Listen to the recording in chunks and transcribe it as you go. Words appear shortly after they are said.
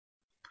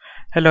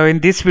Hello, in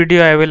this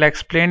video I will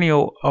explain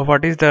you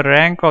what is the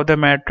rank of the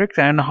matrix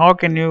and how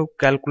can you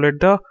calculate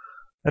the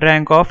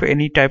rank of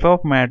any type of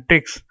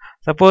matrix.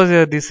 Suppose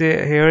here is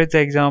the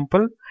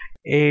example.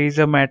 A is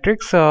a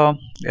matrix.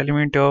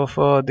 Element of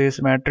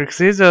this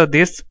matrix is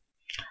this.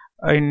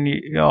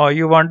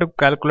 You want to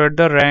calculate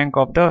the rank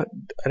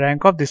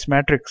of this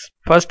matrix.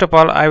 First of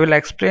all, I will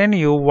explain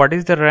you what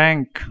is the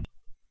rank.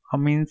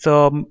 Means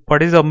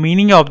what is the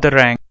meaning of the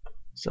rank.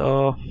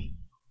 So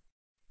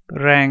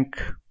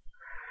rank.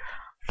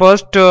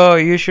 First,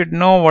 you should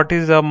know what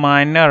is a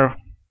minor.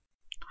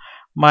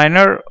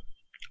 Minor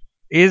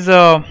is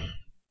a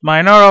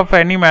minor of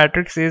any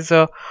matrix is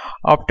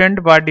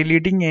obtained by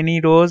deleting any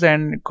rows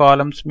and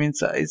columns.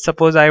 Means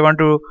suppose I want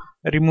to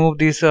remove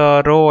this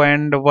row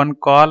and one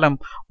column.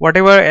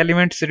 Whatever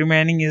elements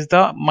remaining is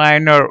the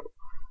minor.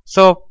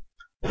 So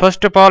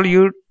first of all,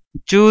 you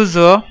choose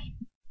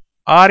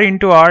R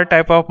into R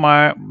type of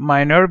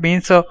minor.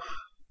 Means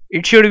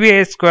it should be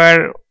a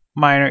square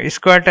minor.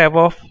 Square type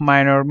of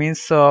minor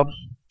means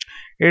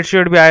it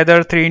should be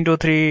either 3 into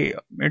 3,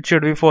 it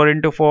should be 4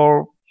 into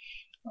 4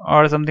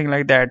 or something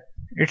like that.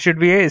 It should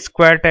be a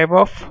square type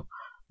of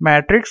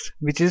matrix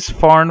which is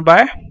formed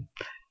by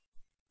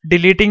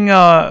deleting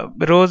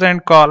rows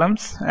and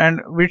columns, and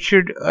which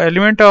should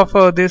element of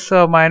this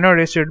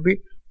minor should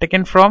be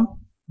taken from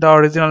the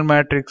original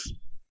matrix.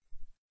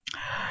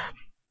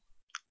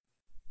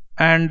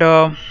 And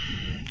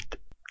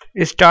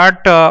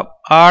start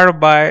R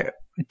by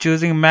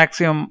choosing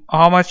maximum.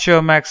 How much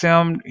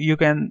maximum you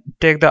can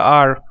take the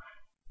R.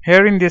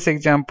 Here in this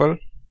example,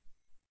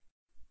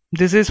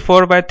 this is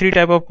 4 by 3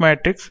 type of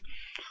matrix,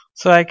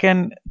 so I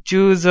can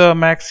choose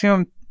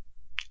maximum.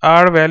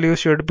 R value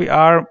should be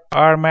R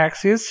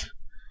max is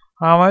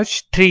how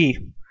much? 3.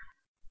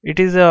 It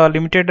is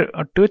limited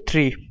to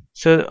 3,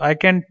 so I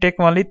can take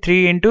only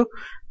 3 into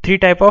 3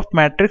 type of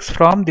matrix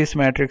from this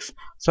matrix.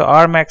 So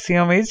R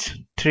maximum is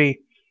 3.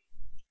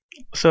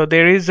 So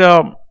there is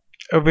a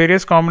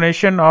various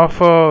combination of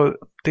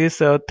this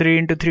 3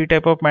 into 3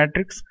 type of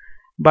matrix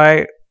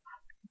by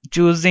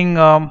choosing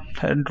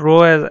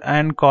rows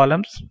and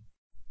columns,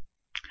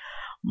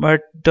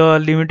 but the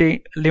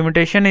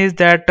limitation is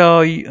that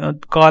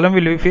column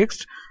will be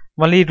fixed,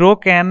 only row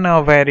can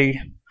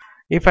vary.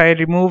 If I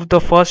remove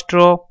the first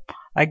row,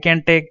 I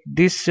can take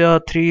this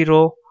 3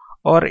 row,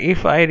 or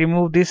if I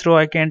remove this row,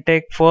 I can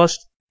take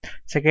first,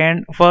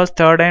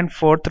 third and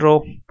fourth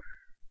row.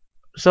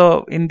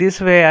 So in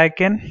this way I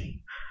can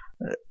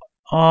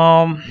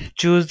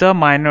choose the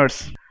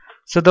minors.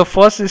 So the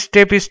first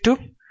step is to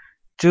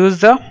choose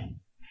the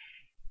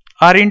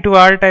R into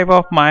R type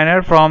of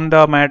minor from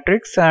the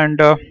matrix, and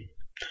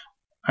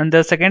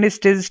the second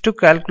stage is to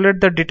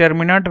calculate the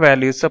determinant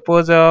value.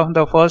 Suppose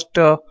the first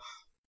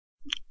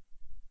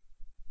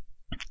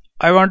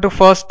I want to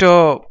first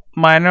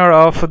minor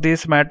of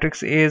this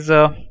matrix is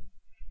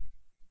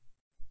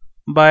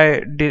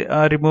by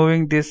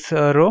removing this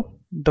row.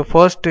 The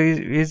first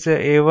is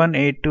A1,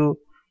 A2,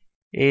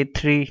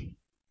 A3,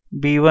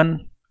 B1,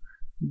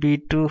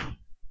 B2,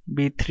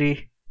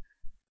 B3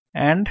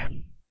 and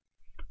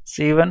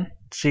C1,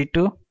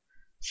 C2,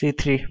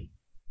 C3.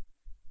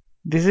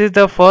 This is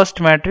the first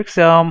matrix.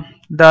 The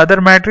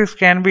other matrix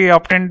can be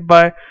obtained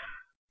by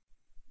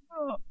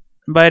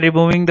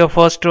removing the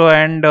first row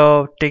and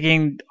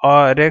taking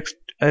rest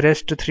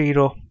 3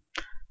 row.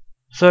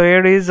 So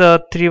here is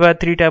a 3 by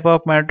 3 type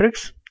of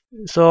matrix.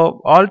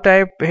 So all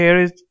type, here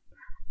is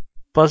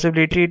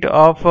possibility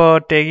of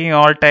taking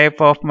all type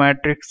of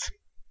matrix.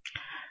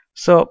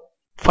 So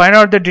find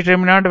out the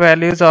determinant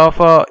values of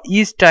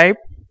each type.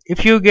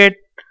 If you get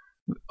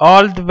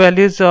all the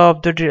values of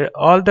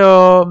all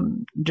the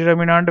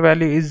determinant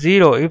value is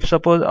 0, if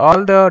suppose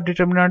all the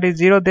determinant is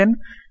 0, then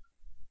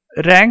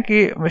rank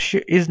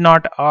is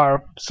not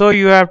R. So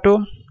you have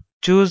to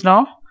choose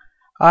now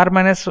R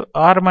minus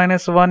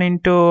 1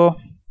 into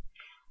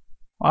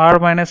R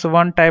minus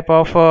 1 type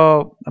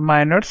of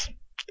minors,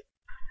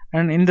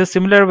 and in the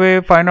similar way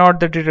find out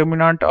the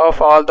determinant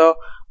of all the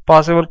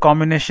possible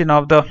combination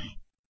of the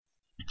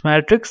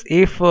matrix.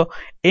 If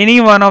any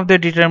one of the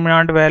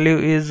determinant value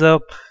is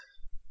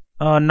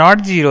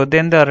not 0,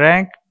 then the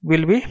rank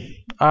will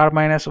be R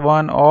minus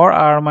 1 or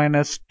R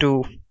minus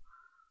 2.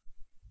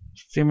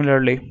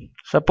 Similarly,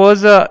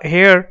 suppose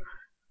here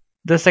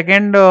the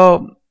second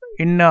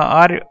in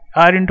R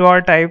into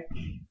R type,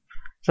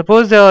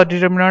 suppose the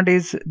determinant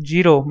is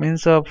 0,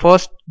 means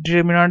first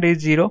determinant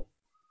is 0,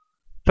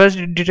 first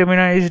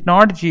determinant is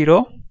not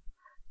 0,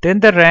 then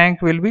the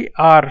rank will be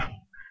R.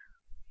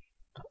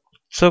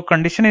 So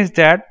condition is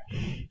that.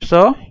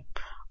 So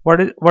what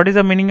is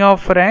the meaning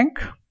of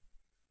rank?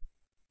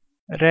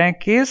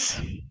 Rank is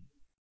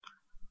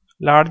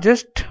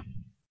largest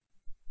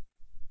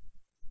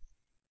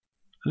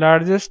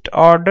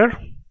order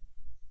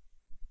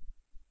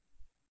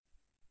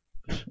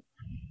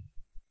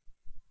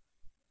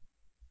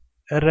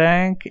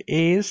rank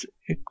is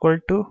equal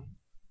to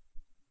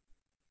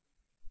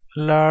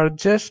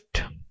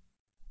largest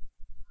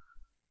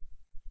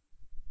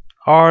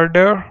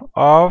order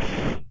of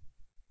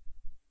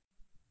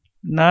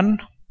non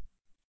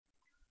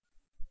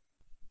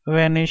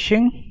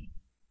vanishing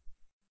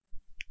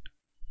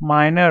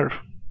minor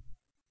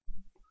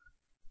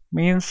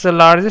means the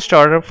largest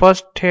order.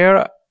 First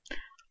here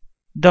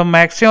the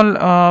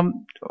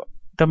maximum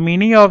the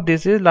meaning of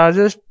this is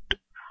largest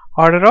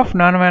order of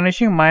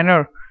non-vanishing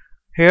minor.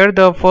 Here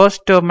the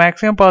first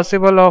maximum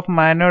possible of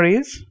minor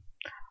is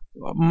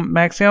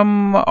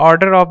maximum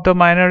order of the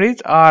minor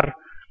is R.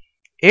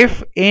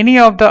 If any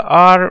of the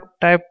R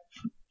type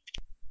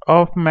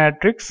of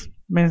matrix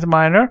means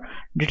minor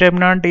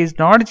determinant is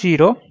not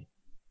 0,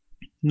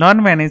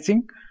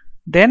 non-vanishing,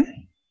 then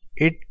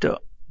it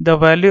the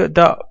value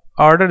the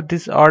order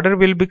this order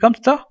will becomes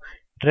the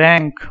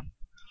rank.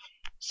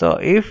 So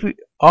if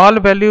all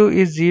value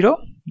is 0,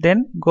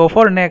 then go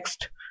for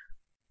next.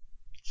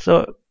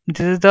 So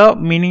this is the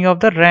meaning of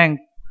the rank.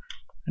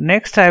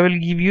 Next I will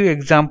give you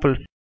example.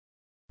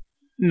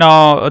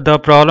 Now the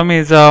problem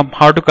is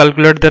how to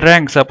calculate the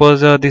rank.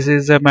 Suppose this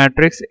is a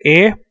matrix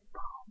A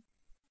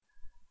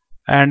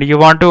and you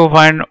want to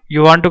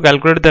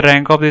calculate the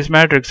rank of this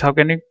matrix. How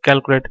can you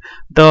calculate?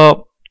 The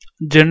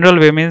general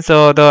way means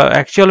the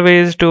actual way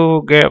is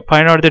to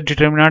find out the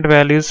determinant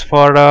values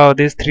for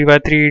this 3 by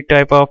 3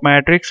 type of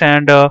matrix,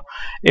 and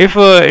if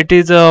it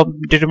is a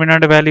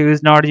determinant value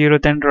is not 0,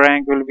 then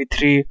rank will be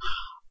 3.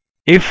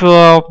 If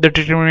the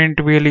determinant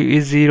value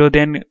is 0,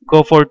 then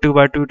go for 2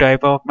 by 2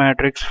 type of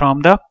matrix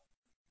from the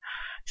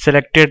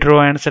selected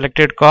row and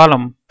selected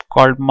column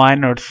called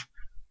minors.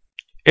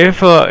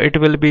 If it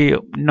will be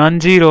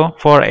non-zero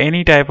for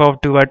any type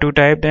of 2 by 2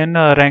 type, then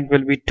rank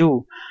will be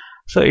 2.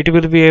 So it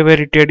will be a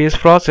very tedious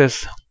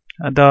process.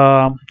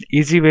 The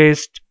easy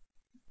ways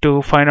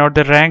to find out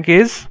the rank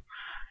is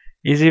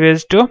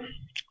to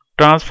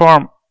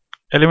transform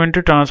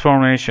elementary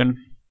transformation.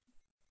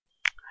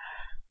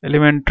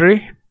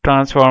 Elementary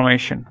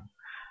transformation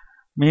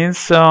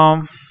means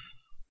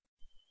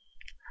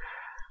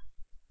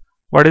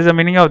what is the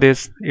meaning of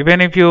this? Even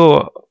if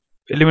you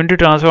elementary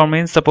transform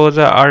means suppose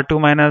R2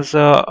 minus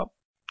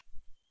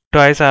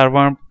twice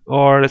R1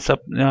 or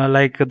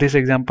like this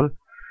example.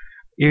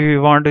 If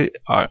you want to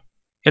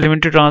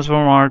elementary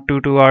transform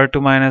R2 to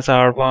R2 minus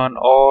R1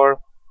 or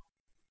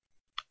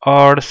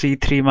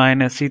C3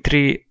 minus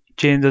C3,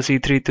 change the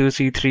C3 to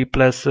C3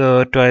 plus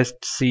twice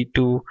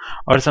C2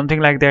 or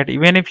something like that.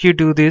 Even if you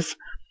do this,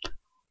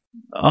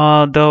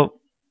 the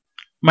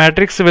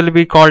matrix will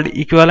be called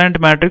equivalent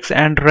matrix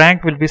and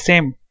rank will be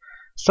same.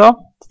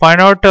 So find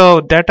out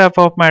that type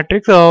of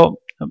matrix,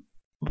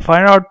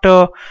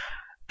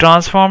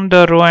 transform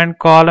the row and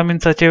column in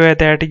such a way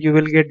that you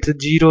will get the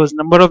zeros.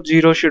 Number of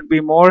zeros should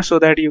be more so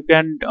that you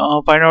can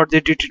find out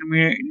the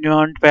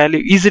determinant value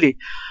easily.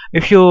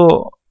 If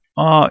you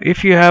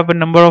have a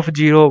number of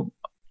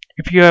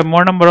if you have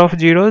more number of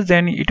zeros,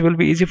 then it will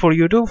be easy for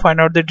you to find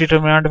out the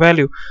determinant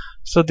value.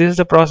 So this is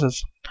the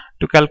process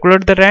to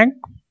calculate the rank.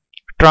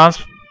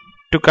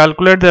 To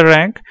calculate the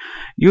rank,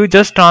 you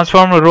just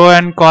transform row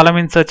and column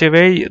in such a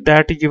way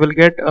that you will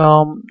get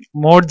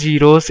more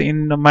zeros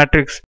in the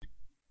matrix.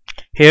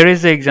 Here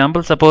is the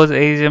example. Suppose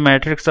A is a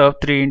matrix of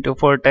 3 into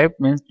 4 type,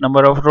 means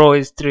number of row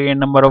is 3 and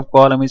number of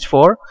column is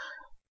 4.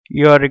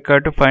 You are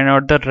required to find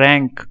out the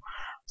rank.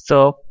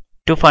 So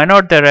to find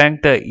out the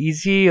rank, the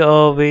easy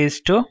way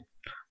is to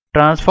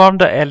transform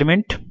the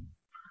element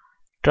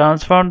in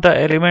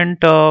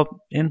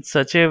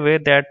such a way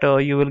that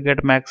you will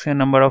get maximum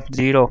number of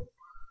 0.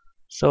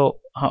 So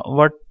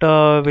what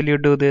will you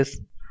do this?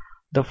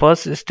 The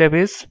first step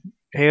is,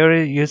 here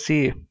you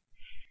see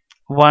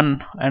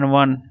 1 and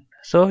 1,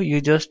 so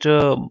you just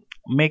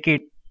make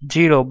it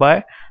 0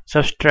 by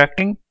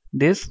subtracting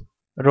this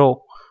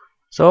row.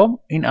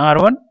 So in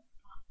R1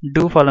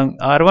 do following: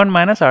 R1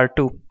 minus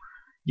R2,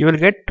 you will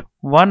get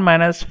 1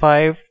 minus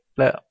 5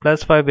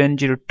 plus 5 and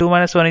 0. 2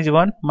 minus 1 is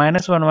 1,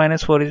 minus 1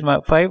 minus 4 is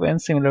 5,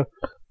 and similar.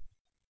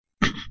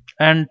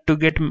 And to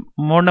get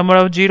more number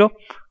of 0,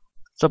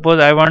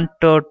 suppose I want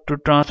to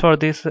transfer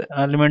this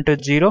element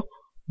to 0,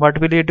 what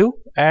will you do?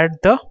 Add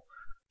the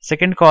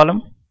second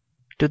column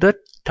to the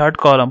third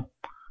column.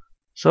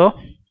 So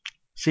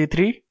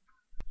C3,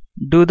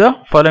 do the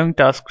following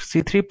task: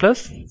 C3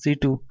 plus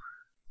C2.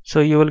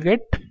 So you will get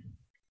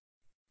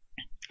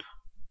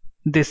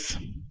this.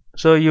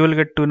 So you will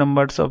get two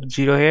numbers of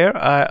 0 here.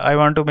 I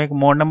want to make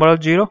more number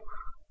of 0.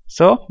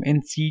 So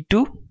in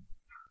C2,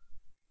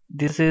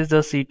 this is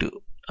the C2.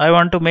 I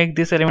want to make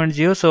this element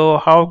 0. So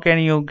how can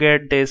you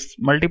get this?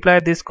 Multiply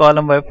this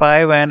column by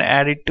 5 and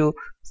add it to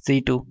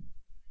C2.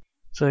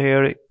 So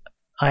here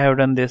I have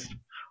done this.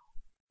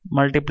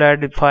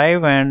 Multiplied with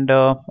 5 and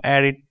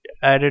added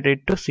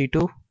it to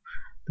C2.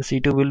 The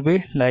C2 will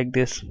be like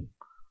this.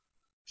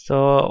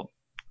 So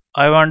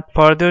I want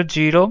further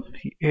 0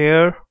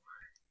 here.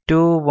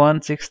 2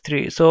 1 6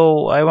 3.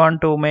 So I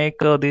want to make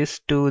this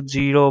to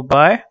 0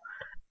 by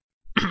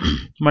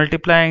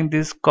multiplying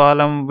this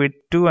column with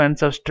 2 and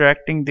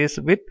subtracting this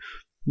with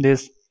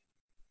this.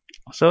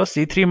 So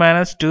C3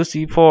 minus 2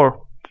 C4,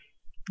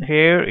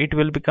 here it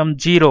will become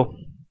 0.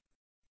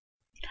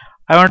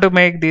 I want to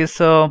make this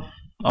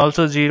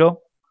also 0.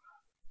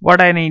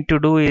 What I need to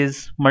do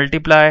is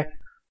multiply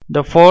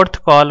the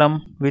fourth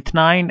column with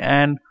 9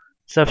 and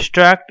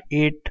subtract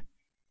it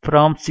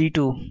from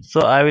C2.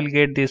 So I will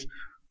get this.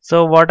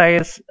 So what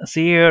I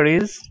see here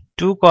is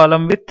 2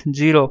 column with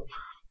 0.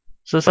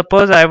 So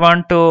suppose I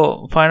want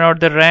to find out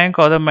the rank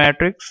of the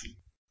matrix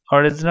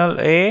original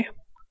A,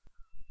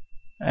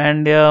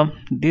 and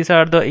these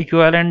are the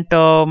equivalent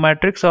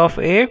matrix of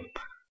A.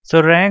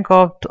 So rank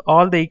of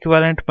all the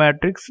equivalent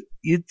matrix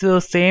is the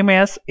same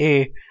as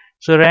A.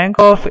 So rank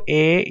of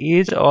A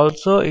is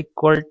also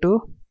equal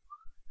to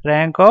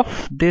rank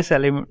of this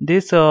element,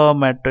 this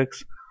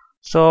matrix.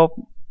 So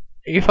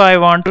if I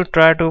want to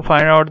try to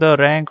find out the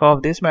rank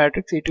of this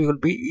matrix, it will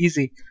be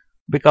easy,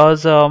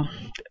 because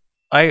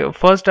I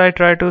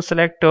try to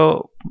select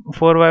 4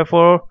 by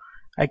 4.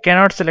 I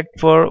cannot select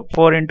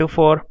 4 into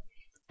 4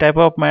 type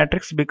of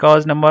matrix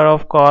because number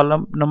of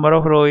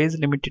row is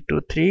limited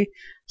to 3.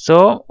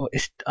 So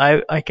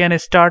I can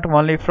start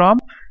only from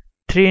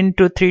 3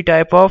 into 3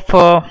 type of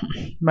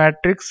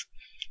matrix.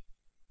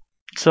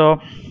 So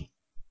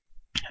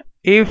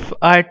if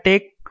I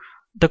take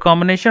the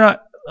combination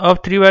of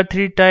 3 by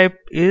 3 type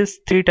is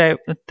 3 type,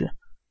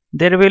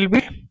 there will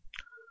be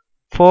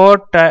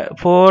 4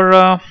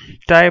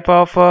 type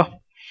of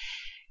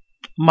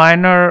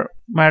minor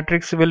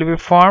matrix will be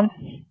formed,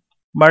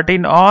 but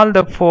in all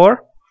the 4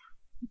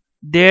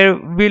 there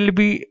will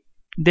be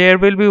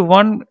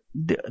one,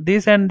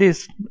 this and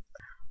this,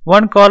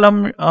 one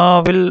column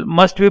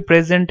must be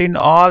present in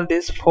all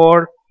these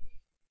 4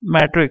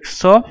 matrix.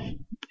 So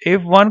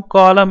if one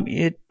column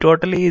is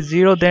totally is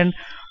 0, then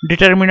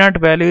determinant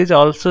value is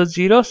also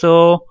 0.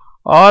 So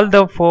all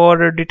the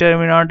 4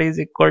 determinant is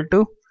equal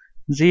to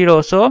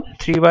 0. So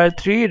 3 by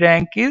 3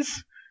 rank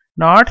is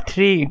not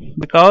 3,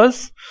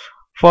 because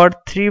for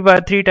 3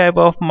 by 3 type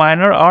of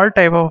minor, all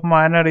type of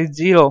minor is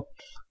 0.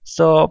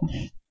 So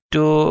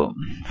to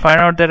find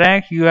out the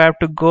rank, you have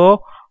to go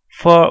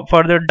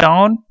further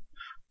down.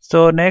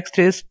 So next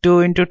is 2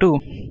 into 2.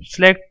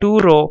 Select 2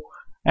 row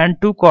and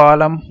 2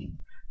 column.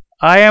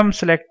 I am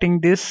selecting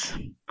this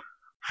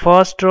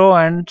first row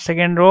and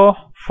second row,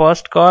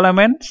 first column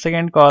and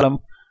second column.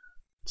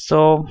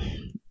 So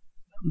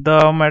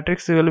the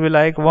matrix will be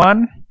like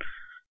 1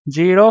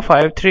 0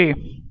 5 3.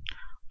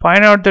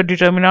 Find out the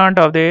determinant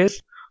of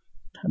this.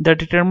 The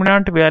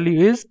determinant value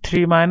is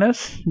 3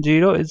 minus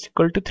 0 is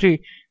equal to 3,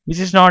 which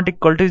is not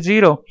equal to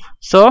 0.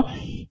 So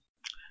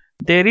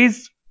there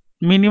is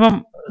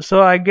minimum.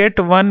 So I get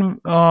one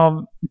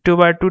 2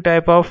 by 2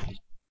 type of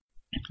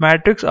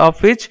matrix of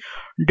which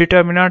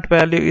determinant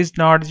value is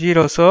not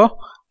 0. So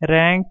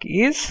rank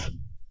is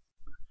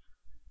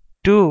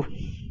 2,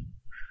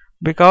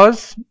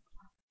 because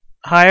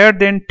higher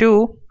than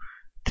 2,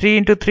 3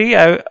 into 3,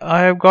 I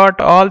have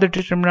got all the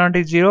determinant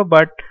is 0,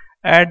 but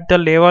at the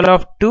level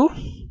of 2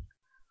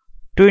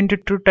 into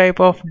 2 type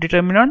of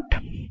determinant,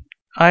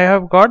 I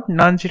have got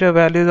non-zero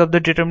values of the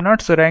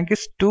determinant. So rank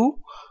is 2,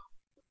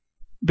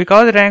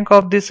 because rank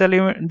of this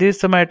element,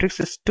 this matrix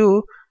is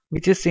 2,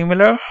 which is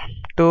similar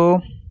to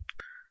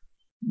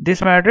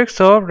this matrix.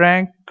 So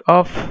rank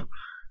of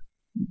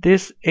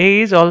this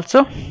A is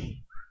also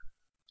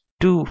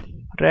 2.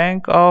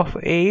 Rank of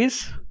A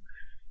is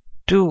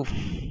 2.